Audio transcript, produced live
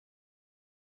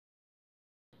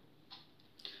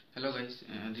Hello guys,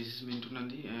 this is Mintu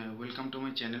Nandi. Welcome to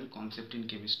my channel concept in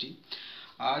chemistry.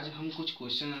 आज हम कुछ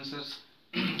question answers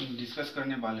discuss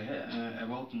करने वाले हैं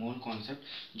अबाउट मोल कॉन्सेप्ट,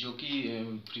 जो कि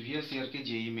प्रीवियस ईयर के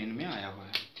जेई मेन में आया हुआ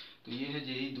है। तो ये है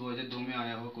जेई 2002 में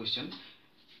आया हुआ क्वेश्चन।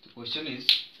 तो question is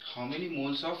how many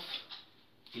moles of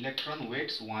electron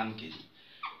weights 1 kg।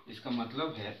 इसका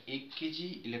मतलब है 1 kg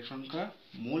इलेक्ट्रॉन का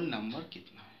मोल नंबर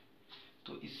कितना है।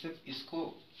 तो इसको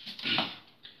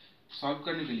सॉल्व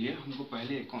करने के लिए हमको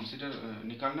पहले कंसीडर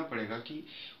निकालना पड़ेगा कि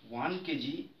 1 kg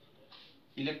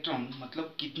इलेक्ट्रॉन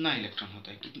मतलब कितना इलेक्ट्रॉन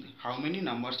होता है, कितने how many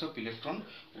numbers of electron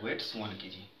weights 1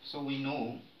 kg। So we know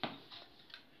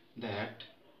that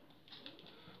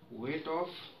weight of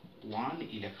 1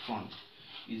 electron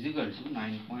is equal to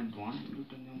 9.1 into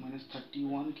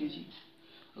 10⁻31 kg।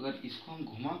 अगर इसको हम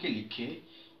घुमा के लिखे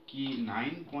कि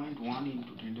 9.1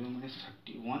 into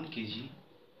 10⁻31 kg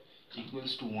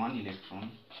equals to 1 electron,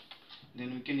 then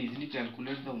we can easily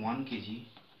calculate the 1 kg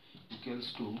equals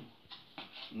to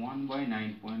 1 by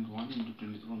 9.1 into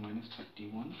 10 to the minus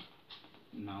 31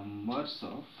 numbers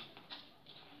of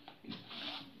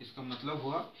electron। इसका मतलब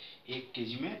हुआ 1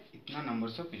 kg में इतना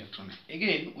नंबर्स ऑफ इलेक्ट्रॉन है।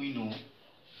 Again we know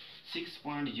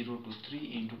 6.023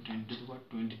 into 10 to the power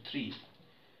 23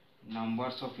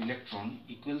 numbers of electron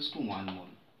equals to 1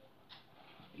 mole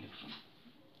electron,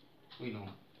 we know।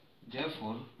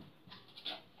 Therefore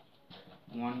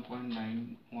 1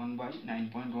 by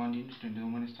 9.1 into 10 to the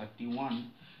minus 31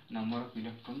 number of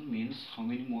electron means how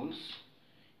many moles?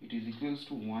 It is equals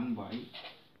to 1 by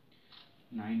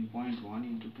 9.1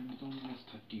 into 10 to the minus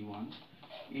 31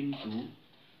 into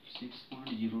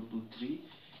 6.023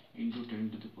 into 10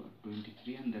 to the power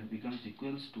 23, and that becomes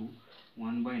equals to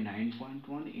 1 by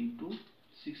 9.1 into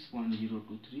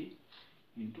 6.023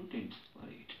 into 10 to the power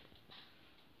 8.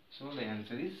 So the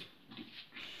answer is D.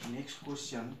 Next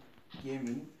question came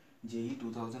in JEE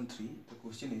 2003. The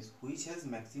question is which has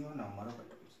maximum number of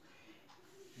atoms।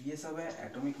 ये सब है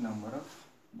atomic number of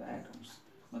the atoms,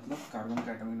 मतलब carbon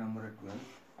का atomic number है 12,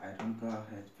 iron का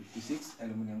है 56,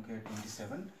 aluminium का है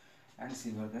 27 एंड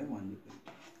सिल्वर का है 108।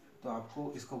 तो आपको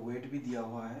इसका वेट भी दिया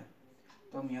हुआ है,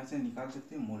 तो हम यहाँ से निकाल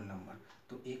सकते हैं मोल नंबर।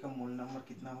 तो ए का मोल नंबर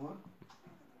कितना हुआ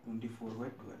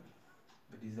 24/12,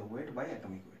 that is the weight by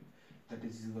atomic weight, that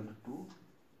is equal to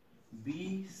B,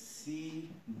 C,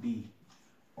 D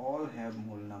all have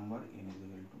mole number n is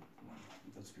equal to 1,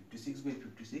 because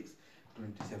 56/56,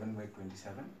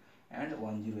 27/27 and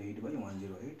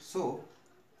 108/108। So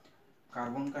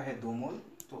carbon का है 2 मोल,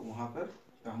 तो वहाँ पर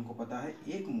तो हमको पता है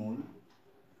 1 मोल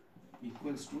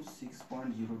equals to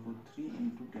 6.023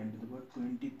 into 10 to the power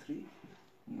 23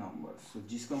 number. सो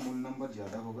जिसका मोल नंबर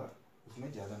ज़्यादा होगा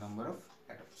उसमें ज़्यादा नंबर ऑफ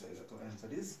एटम्स आएगा। तो answer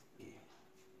is a.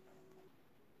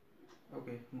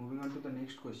 Okay, moving on to the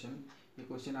next question. ये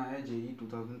क्वेश्चन आया है जेई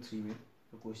 2003 में।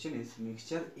 तो question is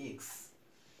mixture x.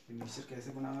 Mixture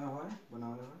कैसे बना हुआ है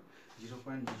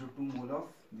 0.02 mole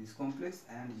of this complex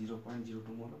and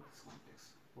 0.02 mole of this complex.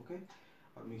 Okay,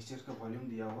 और मिक्सचर का वॉल्यूम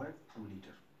दिया हुआ है 2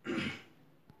 लीटर।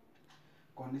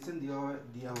 कंडीशन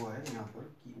दिया हुआ है यहाँ पर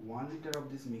कि 1 लीटर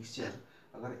ऑफ दिस मिक्सचर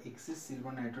अगर एक्सेस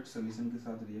सिल्वर नाइट्रेट सोल्यूशन के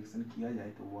साथ रिएक्शन किया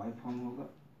जाए तो वाई फॉर्म होगा,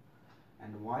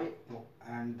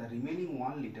 and the remaining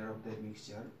 1 liter of the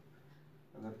mixture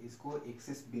अगर इसको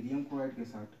एक्सेस बेरियम क्लोराइड के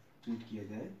साथ ट्रीट किया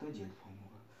जाए तो जेड फॉर्म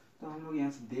होगा। तो हम लोग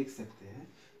यहाँ से देख सकते हैं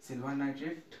सिल्वर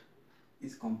नाइट्रेट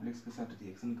इस कॉम्प्लेक्स के साथ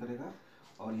रिएक्शन करेगा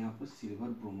और यहाँ पर सिल्वर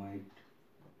ब्रोमाइड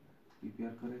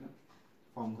प्रिपेयर करेगा,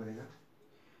 फॉर्म करेगा,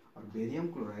 और बेरियम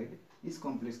क्लोराइड इस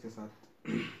कॉम्प्लेक्स के साथ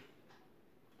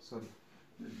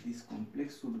this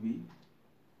complex should be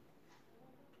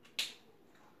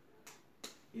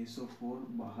SO4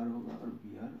 बाहर होगा और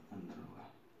Br अंदर होगा।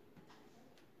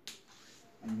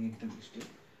 I made the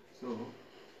mistake। So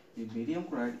ये बेरियम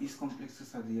क्लोराइड इस कॉम्प्लेक्स के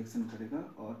साथ रिएक्शन करेगा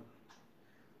और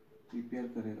प्रिपेयर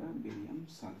करेगा बेरियम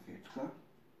सल्फेट का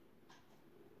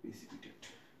प्रेसिपिटेट।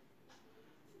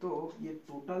 तो ये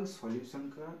टोटल सॉल्यूशन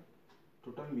का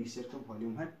टोटल मिक्सचर का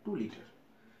वॉल्यूम है 2 लीटर।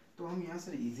 तो हम यहाँ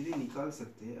से इजीली निकाल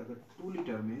सकते हैं अगर 2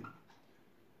 लीटर में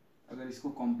अगर इसको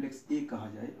कॉम्प्लेक्स ए कहा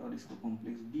जाए और इसको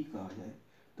कॉम्प्लेक्स बी कहा जाए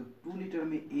तो 2 लीटर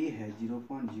में ए है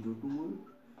 0.02 मोल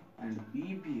एंड बी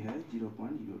भी है 0.02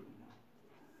 मोल।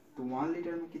 तो 1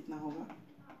 लीटर में कितना होगा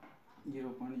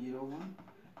 0.01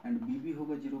 एंड बी भी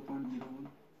होगा 0.01।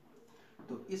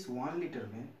 तो इस 1 लीटर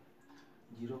में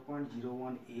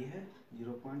 0.01 ए है,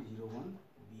 0.01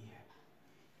 बी है।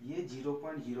 ये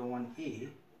 0.01 ए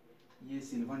ये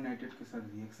सिल्वर नाइट्रेट के साथ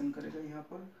रिएक्शन करेगा यहाँ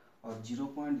पर और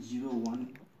 0.01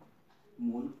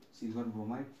 मोल सिल्वर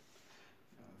ब्रोमाइड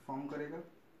फॉर्म करेगा,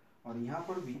 और यहाँ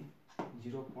पर भी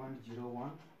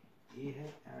 0.01 ए है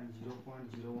एंड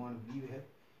 0.01 बी है।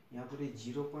 यहाँ पर ये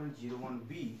 0.01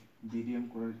 बी बेरियम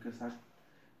क्लोराइड के साथ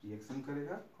रिएक्शन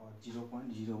करेगा और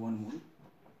 0.01 मोल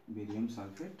बेरियम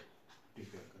सल्फेट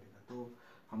प्रिपेयर करेगा। तो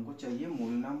हमको चाहिए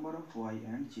मोल number of Y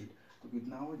and Z, तो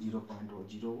कितना होगा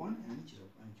 0.01 and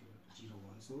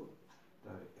 0.001। So the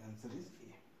answer is a.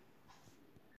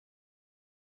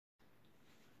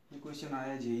 ये क्वेश्चन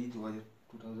आया जेई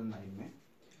 2009 में।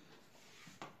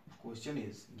 Question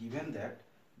is given that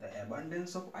the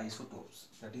abundance of isotopes,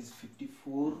 that is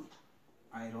 54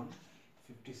 iron,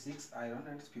 56 iron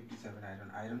and 57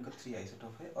 iron. Iron का 3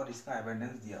 आइसोटोप है और इसका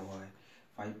abundance दिया हुआ है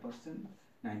 5%,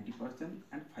 90%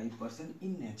 एंड 5%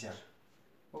 इन नेचर।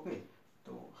 ओके,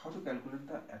 तो how to calculate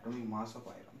the atomic mass of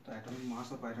iron? तो एटॉमिक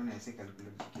मास ऑफ आयरन ऐसे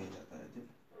कैलकुलेट किया जाता है जब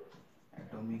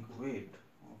atomic weight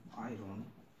of iron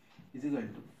is equal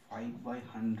to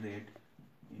 5/100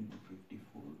 into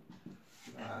 54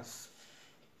 plus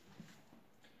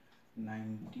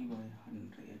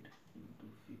 90/100 into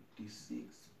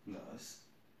 56 plus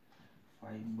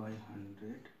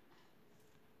 5/100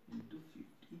 into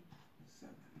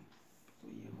 57। तो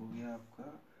ये हो गया आपका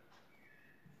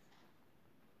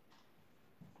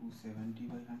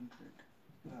 270/100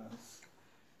 प्लस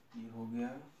ये हो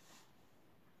गया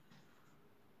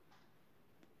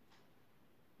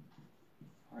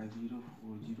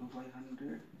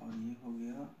 5040/100 और ये हो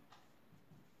गया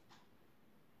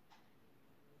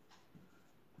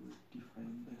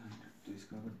 25/100। तो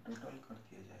इसका अगर टोटल कर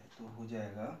दिया जाए तो हो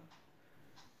जाएगा,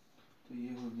 तो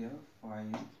ये हो गया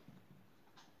 5,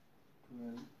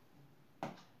 12,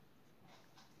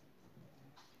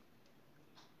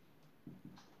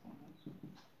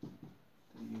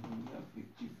 तो ये हो गया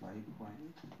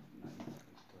 55.95।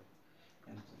 तो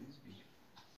answer is B.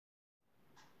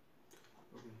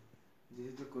 Okay, this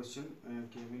is the question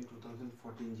came in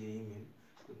 2014 JEE Main.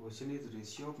 The question is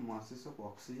ratio of masses of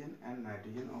oxygen and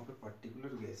nitrogen of a particular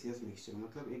gaseous mixture।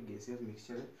 मतलब एक gaseous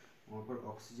mixture है, वहाँ पर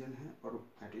ऑक्सीजन है और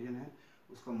नाइट्रोजन है,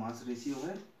 उसका mass ratio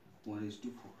है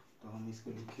 1:4। तो हम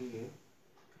इसको लिखेंगे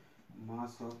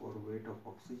मास ऑफ और weight of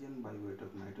oxygen by weight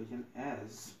of nitrogen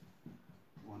as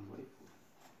 1/4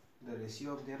 the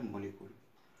ratio of their molecule.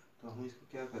 तो हम इसको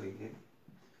क्या करेंगे,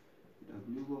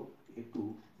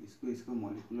 W/A2 इसको इसका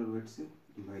मॉलिक्यूलर वेट से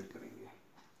डिवाइड करेंगे।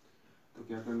 तो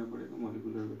क्या करना पड़ेगा,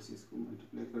 मॉलिक्यूलर वेट से इसको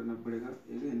मल्टीप्लाई करना पड़ेगा।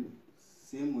 अगेन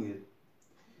सेम वे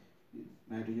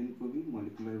नाइट्रोजन को भी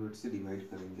मॉलिक्यूलर वेट से डिवाइड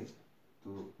करेंगे,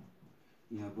 तो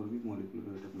यहाँ पर भी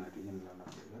मॉलिक्यूलर वेट ऑफ नाइट्रोजन लाना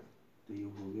पड़ेगा। तो ये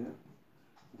हो गया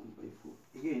 1/4।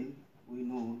 Again we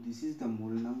know this is the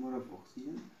mole number of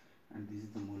oxygen and this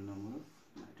is the mole number of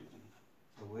nitrogen.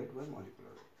 तो वेट बाय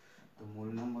मॉलिक्यूलर वेट, तो मोल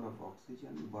number of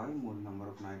oxygen by mole number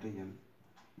of nitrogen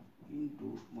into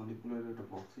molecular weight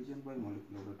of oxygen by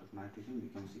molecular weight of nitrogen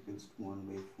becomes equals to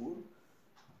 1/4,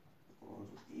 or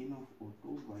n of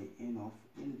O2 by n of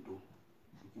N2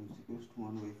 becomes equals to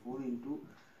 1/4 into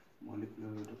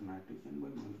molecular weight of nitrogen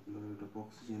by molecular weight of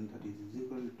oxygen, that is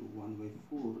equal to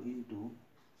 1/4 into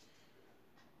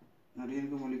nitrogen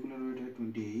का molecular weight है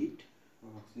 28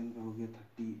 और oxygen का हो गया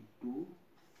 32,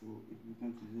 तो it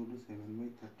becomes equal to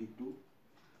 7/32।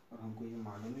 और हमको ये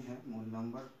मालूम ही है मोल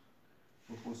number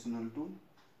proportional to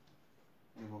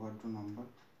Avogadro number,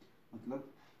 मतलब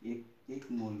एक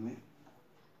मोल में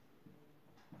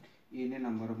n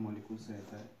नंबर ऑफ मॉलिक्यूल्स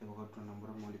रहता है, एवोगाड्रो नंबर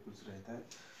ऑफ मॉलिक्यूल्स रहता है,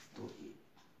 तो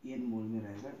n मोल में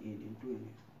रहेगा n into n।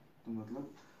 तो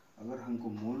मतलब अगर हमको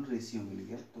मोल रेशियो मिल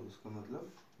गया तो उसका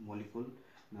मतलब molecule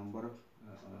number of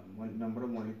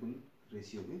molecule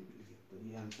ratio भी मिल गया। तो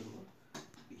ये आंसर हुआ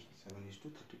B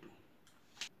 7:32।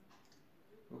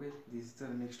 Okay, this is the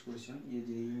next question. ये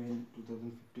जेईई मेन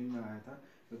 2015 में आया था।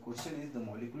 The question is the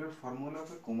molecular formula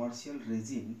of A commercial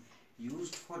resin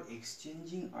used for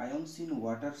exchanging ions in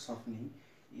water softening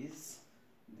is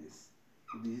this.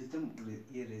 This is the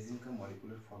ये resin का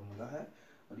molecular formula है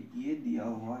और ये दिया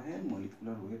हुआ है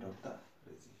molecular weight of the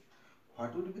resin.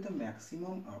 What would be the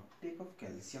maximum Uptake of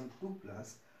calcium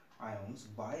 2+ ions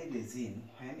bye resin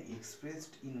when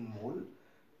expressed in मोल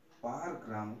पर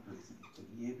gram of resin. तो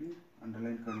ये भी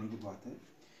अंडरलाइन करने की बात है।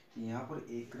 यहाँ पर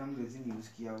 1 ग्राम रेजिन यूज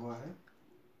किया हुआ है,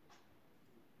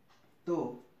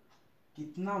 तो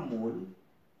कितना मोल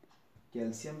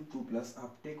कैल्शियम 2+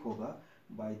 अपटेक होगा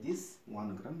by this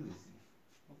 1 gram resin.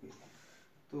 Okay,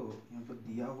 तो यहाँ पर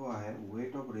दिया हुआ है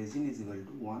weight of resin is equal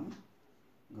to 1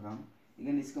 gram.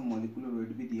 Again इसका मॉलिक्यूलर वेट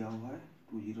भी दिया हुआ है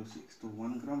 206। तो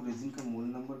 1 ग्राम रेजिन का मोल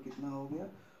नंबर कितना हो गया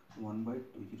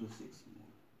 1/206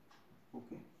 मोल।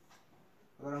 ओके,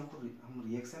 अगर हम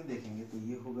रिएक्शन देखेंगे तो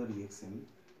ये होगा reaction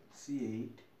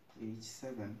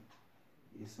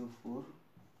C8H7SO4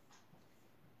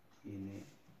 Na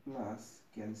plus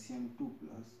calcium 2+।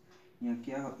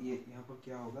 यहाँ पर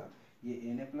क्या होगा,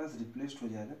 ये Na प्लस रिप्लेस्ड हो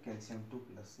जाएगा कैल्शियम 2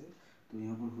 प्लस से, तो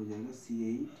यहाँ पर हो जाएगा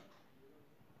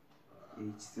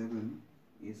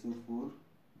C8H7SO4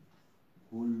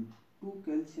 whole 2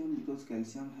 calcium, because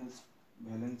calcium has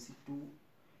valency 2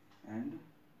 and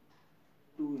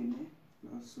 2 Na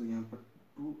plus, तो यहाँ पर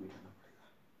 2 मिलाना पड़ेगा।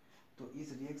 तो इस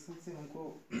रिएक्शन से हमको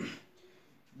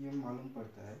ये मालूम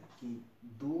पड़ता है कि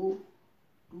 2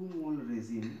 मोल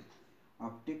रेजिन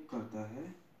अपटेक करता है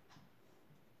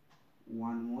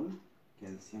 1 मोल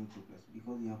कैल्शियम 2 प्लस,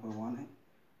 बिकॉज यहाँ पर 1 है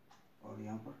और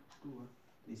यहाँ पर 2 है,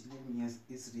 तो इसलिए हम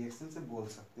इस रिएक्शन से बोल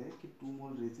सकते हैं कि 2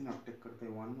 मोल रेजिन अपटेक करते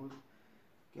हैं 1 मोल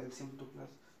कैल्शियम 2 प्लस।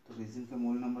 तो रेजिन का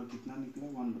मोल नंबर कितना निकला,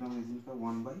 1 ग्राम रेजिन का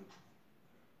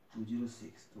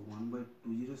 1/206, तो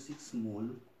 1/206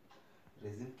 मोल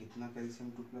रेजिन कितना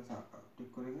कैल्शियम 2 प्लस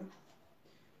अपटेक करेगा,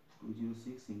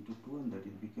 206 into 2, and that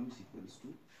it becomes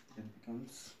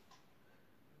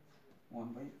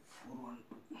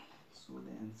 1/412. So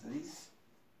the answer is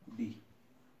D.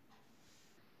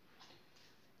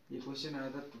 ये क्वेश्चन आया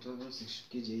था 2006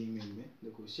 के JEE Main में।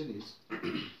 The question is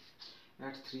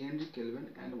at 300 Kelvin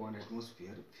and 1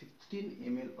 atmosphere 15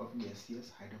 ml of gaseous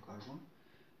hydrocarbon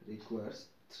requires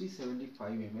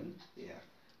 375 ml air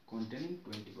containing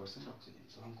 20% oxygen।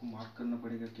 तो हमको mark करना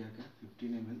पड़ेगा क्या क्या,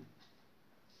 15 ml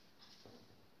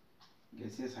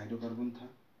गैसियस हाइड्रोकार्बन था,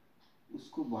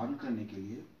 उसको बर्न करने के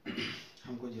लिए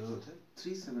हमको जरूरत है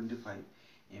 375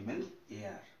 ml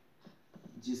एयर,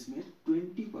 जिसमें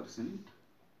 20%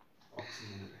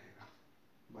 ऑक्सीजन रहेगा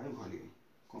बाय वॉल्यूम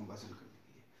कॉम्बसन करने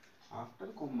के लिए। After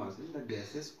combustion the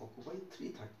gases occupy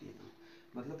 330 ml,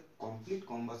 मतलब कंप्लीट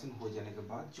कॉम्बसन हो जाने के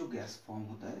बाद जो गैस फॉर्म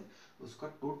होता है उसका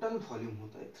टोटल वॉल्यूम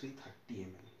होता है 330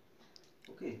 ml।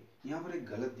 ओके, यहाँ पर एक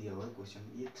गलत दिया हुआ है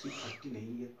क्वेश्चन, ये 330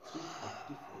 नहीं, ये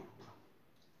 345 होगा,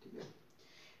 ठीक है।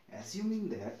 Assuming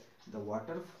that the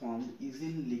water formed is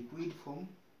in liquid form,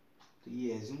 तो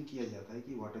ये एज्यूम किया जाता है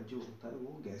कि वाटर जो होता है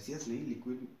वो गैसियस नहीं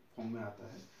लिक्विड फॉर्म में आता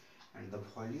है, and the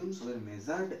volumes were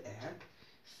measured at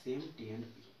same T and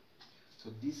P. So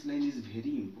this line is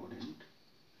very important,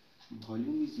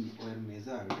 volume is were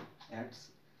measured at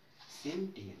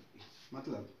same T and P,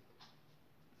 मतलब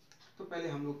तो पहले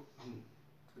हम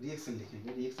रिएक्शन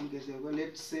लिखेंगे। रिएक्शन कैसे होगा,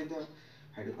 let's say the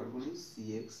hydrocarbon is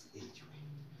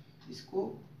CXHY,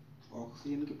 इसको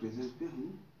oxygen के presence पे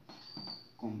हम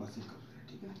कॉम्बसन कर रहे हैं,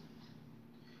 ठीक है।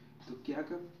 तो क्या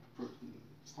क्या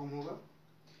फॉर्म होगा,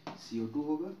 CO2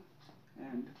 होगा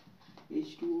एंड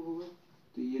H2O होगा,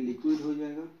 तो ये लिक्विड हो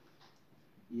जाएगा,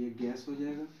 ये गैस हो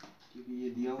जाएगा क्योंकि ये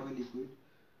दिया हुआ है लिक्विड,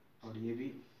 और ये भी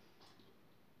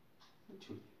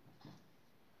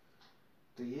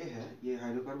तो ये है, ये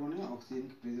हाइड्रोकार्बन है, ऑक्सीजन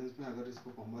के प्रेजेंस में अगर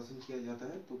इसको कॉम्बसन किया जाता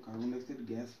है तो कार्बन डाइऑक्साइड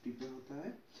गैस प्रिपेयर होता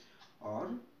है और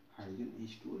हाइड्रोजन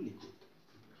H2O लिक्विड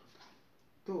प्रिपेयर होता है।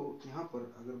 तो यहाँ पर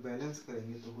अगर बैलेंस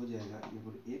करेंगे तो हो जाएगा ये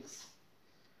पर X,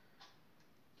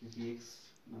 क्योंकि X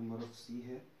नंबर ऑफ C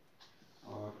है,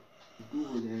 और 2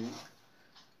 हो जाएगा,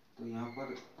 तो यहाँ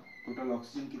पर टोटल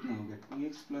ऑक्सीजन कितना हो गया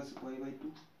 2x प्लस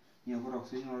y/2, यहाँ पर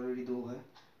ऑक्सीजन ऑलरेडी 2 है,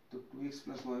 तो 2x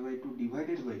plus y/2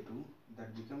 divided by 2, that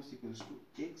becomes equals to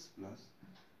x plus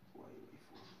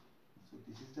y/4। So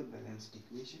this is the balanced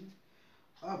equation.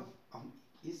 अब हम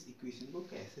इस इक्वेशन को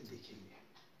कैसे देखेंगे,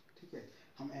 ठीक है,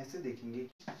 हम ऐसे देखेंगे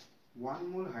 1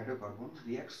 मोल hydrocarbon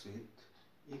reacts with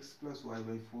x plus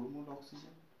y/4 mole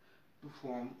oxygen to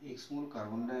form x mole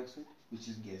carbon dioxide which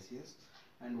is gaseous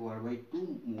and y/2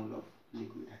 mole of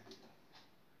liquid hydrogen।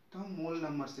 तो हम मोल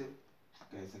नंबर से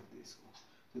कह सकते हैं इसको,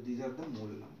 तो these are the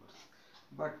mole numbers,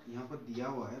 but यहाँ पर दिया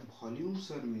हुआ है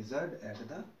volumes are measured at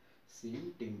the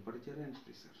same temperature and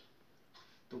pressure.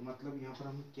 तो मतलब यहाँ पर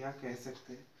हम क्या कह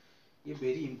सकते हैं, ये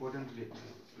वेरी इंपॉर्टेंट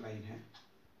लाइन है,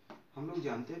 हम लोग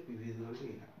जानते हैं PV इक्वल टू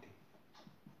NRT।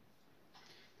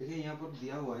 देखिए यहाँ पर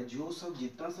दिया हुआ है जो सब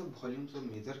जितना सब वॉल्यूम सब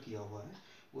मेजर किया हुआ है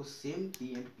वो सेम T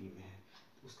एंड P में है,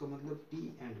 तो उसका मतलब T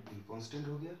एंड P कांस्टेंट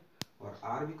हो गया और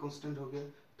R भी कांस्टेंट हो गया,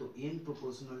 तो N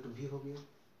प्रोपोर्शनल टू V हो गया।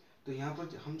 तो यहाँ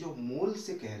पर हम जो मोल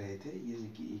से कह रहे थे ये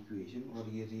देखिए इक्वेशन और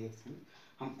ये रिएक्शन,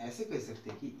 हम ऐसे कह सकते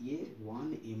हैं कि ये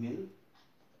 1 ml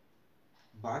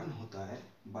बर्न होता है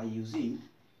by using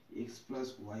x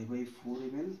plus y/4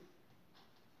 ml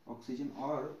oxygen,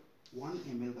 और 1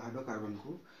 ml हाइड्रोकार्बन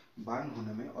को बर्न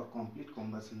होने में और कंप्लीट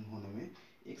कॉम्बसन होने में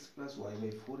x प्लस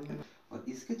y/4 ml, और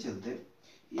इसके चलते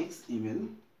x ml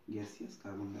gaseous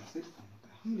carbon dioxide form होता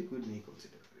है। हम लिक्विड नहीं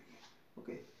कंसीडर करेंगे,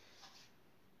 ओके,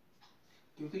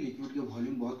 क्योंकि लिक्विड का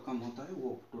वॉल्यूम बहुत कम होता है,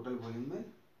 वो टोटल वॉल्यूम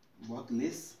में बहुत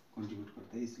लेस कंट्रीब्यूट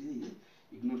करता है, इसलिए ये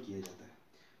इग्नोर किया जाता है।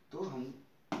 तो हम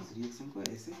इस रिएक्शन को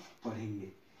ऐसे पढ़ेंगे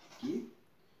कि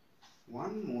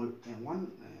 1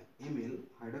 ml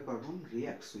hydrocarbon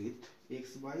reacts with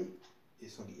x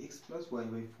plus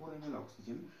y/4 ml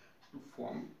oxygen to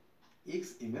form x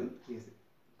ml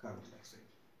carbon dioxide.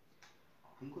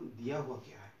 हमको दिया हुआ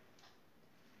क्या है,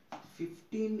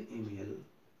 15 ml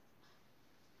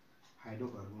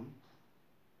हाइड्रोकार्बन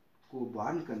को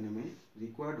बर्न करने में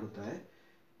रिक्वायर्ड होता है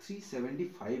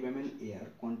 375 ml एयर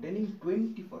कॉन्टेनिंग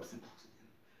 20% ऑक्सीजन।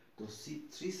 तो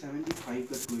 375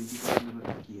 का 20%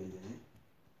 अगर किया जाए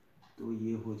तो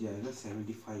ये हो जाएगा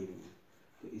 75 ml।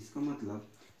 तो इसका मतलब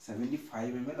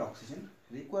 75 ml ऑक्सीजन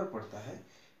रिक्वायर पड़ता है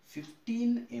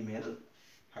 15 ml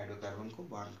हाइड्रोकार्बन को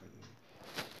बर्न करने में।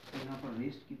 तो यहाँ पर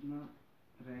रेस्ट कितना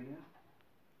रह गया,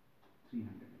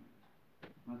 300 ml।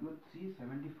 मतलब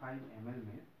 375 ml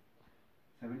में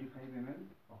 75 ml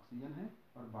ऑक्सीजन है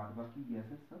और बाद बाकी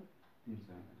गैसेस सब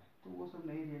 300 ml है, तो वो सब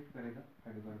नहीं रिएक्ट करेगा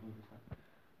हाइड्रोकार्बन के साथ।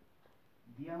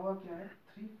 दिया हुआ क्या है,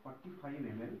 345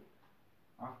 ml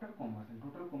after combustion,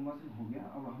 total combustion हो गया।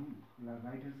 अब हम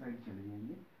राइट हैंड साइड चले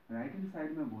जाएंगे। राइट हैंड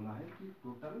साइड में बोला है कि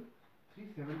टोटल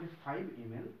 375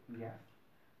 ml गैस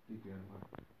प्रिपेयर हुआ।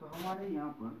 तो हमारे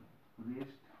यहाँ पर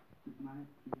रेस्ट कितना है,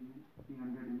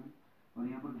 300 ml, और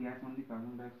यहाँ पर गैस ओनली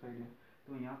कार्बन डाइऑक्साइड है।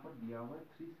 तो यहाँ पर दिया हुआ है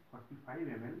 345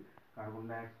 ml कार्बन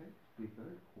डाइऑक्साइड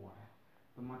प्रिपेयर हुआ है।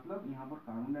 तो मतलब यहाँ पर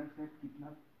कार्बन डाइऑक्साइड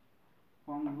कितना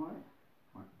फॉर्म हुआ है,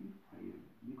 45 ml,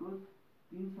 बिकॉज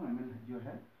 300 ml जो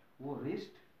है वो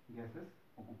रेस्ट गैसेस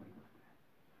ऑक्यूपाई करते हैं।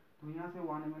 तो यहाँ से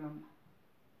 1 ml हम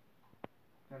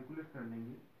कैलकुलेट कर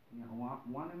लेंगे। वहाँ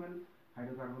 1 ml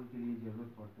हाइड्रोकार्बन के लिए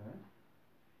जरूरत पड़ता है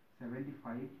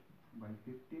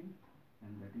 75/15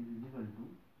 and that is equal to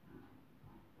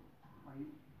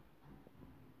 5,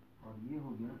 और ये हो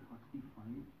गया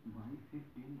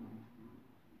 45/15।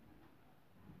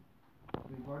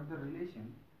 We got the relation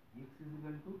x is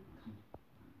equal to 3,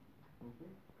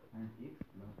 okay, and x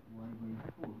plus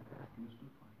y/4 equals to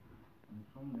 5, and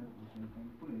from there we can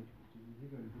calculate which is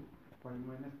equal to 5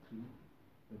 minus 3,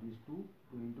 that is 2,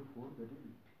 2 into 4, that is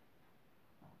 8.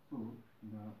 So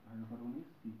the hydrocarbon is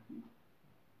C3H8.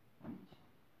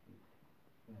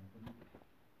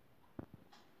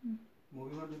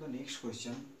 Moving on to the next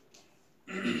question.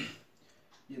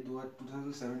 ये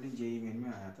 2017 JEE main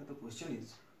में आया था। तो question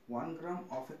is 1 gram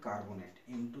of A carbonate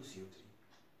M2CO3।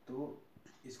 तो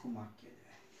इसको mark किया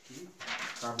जाए कि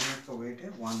कार्बोनेट का वेट है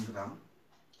 1 ग्राम।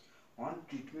 On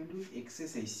treatment with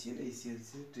access HCl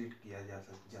से ट्रीट किया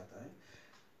जाता है,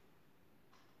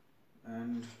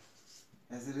 and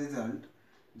as a result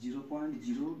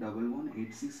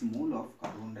 0.01186 mole of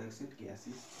carbon dioxide gas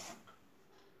is formed.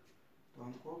 तो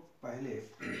हमको पहले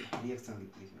रिएक्शन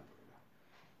लिखना पड़ेगा,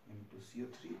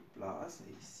 M2CO3 प्लस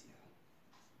HCl।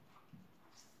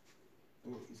 तो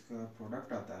इसका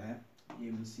प्रोडक्ट आता है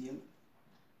MCl,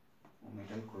 वो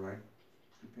मेटल क्लोराइड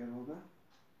प्रिपेयर होगा,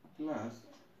 प्लस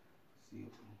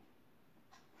CO2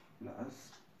 प्लस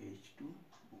H2O।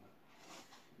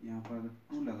 यहाँ पर अगर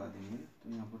 2 लगा देंगे तो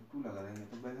यहाँ पर 2 लगा देंगे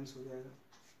तो बैलेंस हो जाएगा।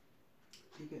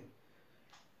 ठीक है,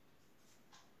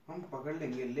 हम पकड़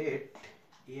लेंगे late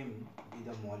M be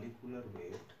the molecular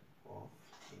weight of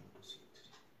M2CO3।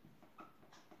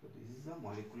 तो this is the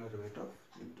molecular weight of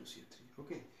M2CO3।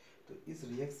 Okay, तो इस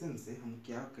रिएक्शन से हम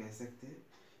क्या कह सकते हैं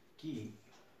कि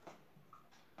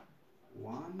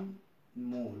 1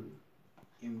 मोल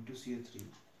M2CO3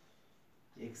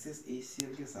 एक्सेस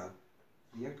HCl के साथ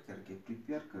रिएक्ट करके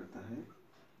प्रिपेयर करता है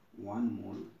 1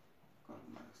 mole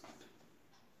carbon dioxide.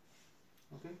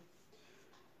 Okay,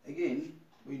 again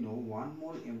we know 1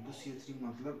 mole M2CO3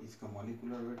 मतलब इसका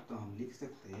मॉलिक्यूलर वेट तो हम लिख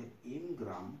सकते हैं m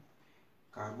ग्राम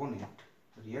कार्बोनेट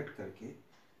रिएक्ट करके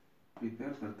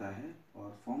प्रिपेयर करता है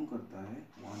और फॉर्म करता है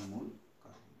 1 मोल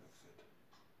कार्बन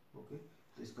डाइऑक्साइड। ओके,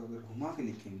 तो इसको अगर घुमा के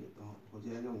लिखेंगे तो हो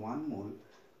जाएगा 1 mole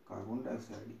carbon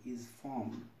dioxide is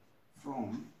formed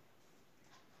from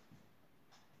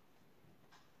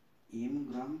m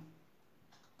gram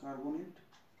carbonate.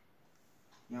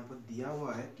 यहाँ पर दिया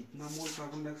हुआ है कितना मोल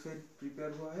कार्बन डाइऑक्साइड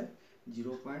प्रिपेयर हुआ है,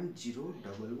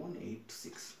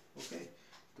 0.01186। ओके,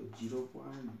 तो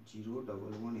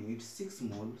 0.01186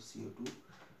 मोल CO2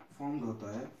 फॉर्म्ड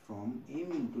होता है from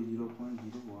m into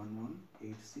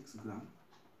 0.01186 gram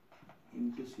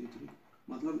M2CO3।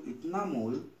 मतलब इतना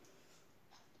मोल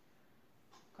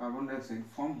कार्बन डाइऑक्साइड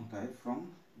फॉर्म होता है from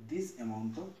this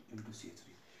amount of M2CO3।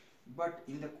 But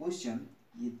in the question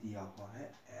ये दिया हुआ है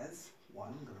एज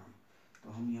 1 ग्राम। तो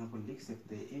हम यहाँ पर लिख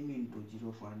सकते हैं m into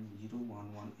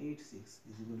 0.01186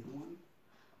 is equal to 1,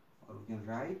 और we can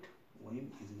write m is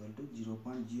equal to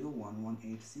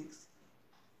 0.01186,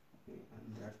 and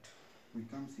that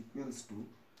becomes equals to,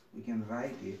 we can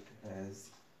write it as,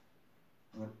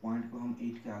 अगर पॉइंट को हम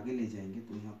 8 के आगे ले जाएंगे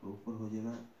तो यहाँ पर ऊपर हो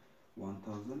जाएगा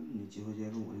 1000, नीचे हो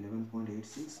जाएगा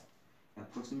 11.86,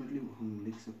 अप्रोक्सीमेटली हम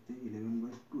लिख सकते हैं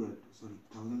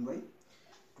 1000/12।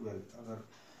 अगर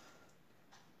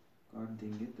काट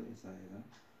देंगे तो ऐसा आएगा।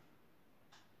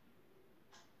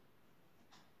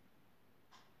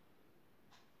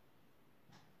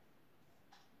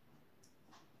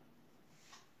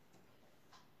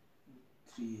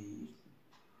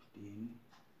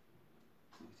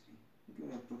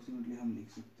 मतलब अप्रोक्सीमेटली हम लिख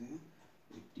सकते हैं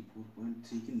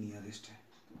 84.3 के नियरेस्ट है,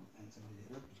 तो आंसर हो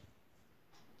जाएगा बी।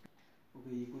 ओके,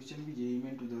 ये क्वेश्चन भी जेईई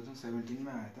मेन 2017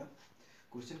 में आया था।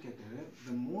 क्वेश्चन क्या कह रहा है,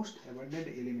 the most abundant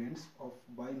elements of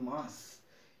by mass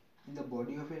in the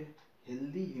body of a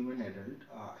healthy human adult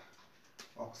are,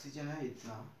 oxygen है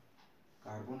इतना,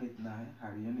 कार्बन इतना है,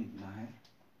 हाइड्रोजन इतना है,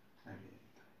 हाइड्रोजन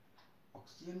इतना है।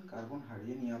 ऑक्सीजन, कार्बन,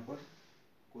 हाइड्रोजन यहाँ पर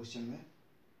क्वेश्चन में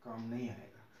काम नहीं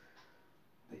आएगा।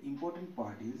 The important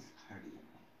part is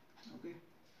hydrogen. Okay,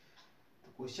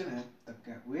 तो क्वेश्चन है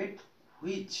the wait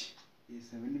which A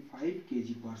 75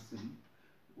 kg person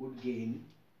would gain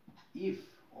if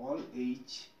all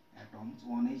H atoms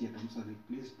 1H atoms are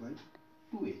replaced by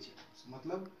 2H atoms।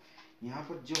 मतलब यहाँ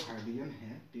पर जो हाइड्रोजन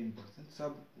है 10%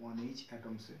 सब 1H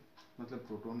एटम से, मतलब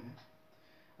प्रोटॉन है।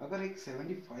 अगर एक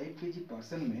 75 kg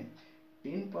पर्सन में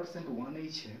 10%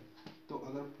 1H है, तो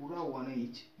अगर पूरा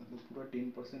 1H मतलब पूरा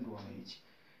 10% 1H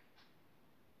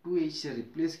 2H से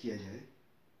रिप्लेस किया जाए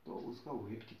तो उसका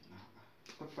वेट कितना होगा।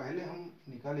 तो पहले हम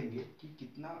निकालेंगे कि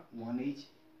कितना 1H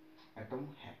एटम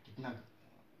है, कितना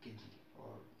केजी,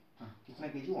 और हाँ कितना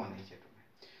केजी 1H एटम है।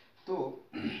 तो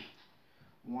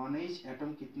 1H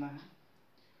एटम कितना है,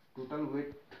 total weight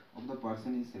of the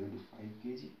person is 75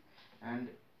 kg and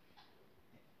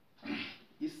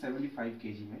इस 75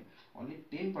 kg में ओनली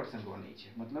 10% 1H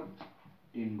है, मतलब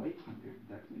 10/100,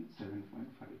 दैट मीन्स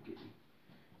 7.5 kg।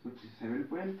 तो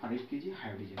 7.5 kg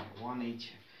हाइड्रोजन है, 1H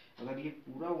है। अगर ये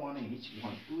पूरा 1H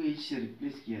 2H से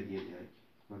रिप्लेस कर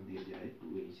दिया जाए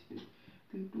 2H से,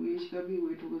 then 2H का भी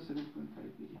वेट होगा 7.5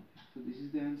 kg। so this is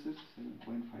the answer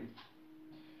 7.5।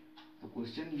 तो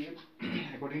क्वेश्चन ये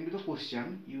according to the question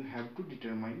you have to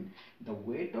determine the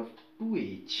weight of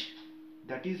 2H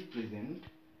that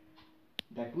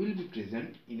will be present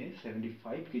in a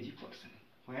 75 kg person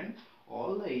when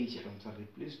all the H atoms are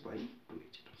replaced by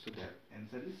 2H atoms। so that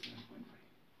answer is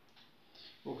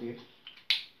 7.5। okay,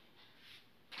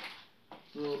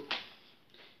 तो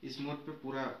इस note पे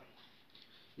पूरा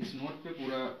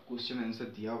question answer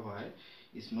दिया हुआ है।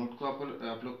 इस note को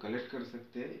आप लोग कलेक्ट कर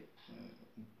सकते हैं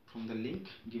from the link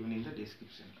given in the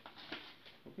description.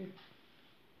 Okay,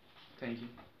 thank you,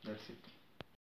 that's it.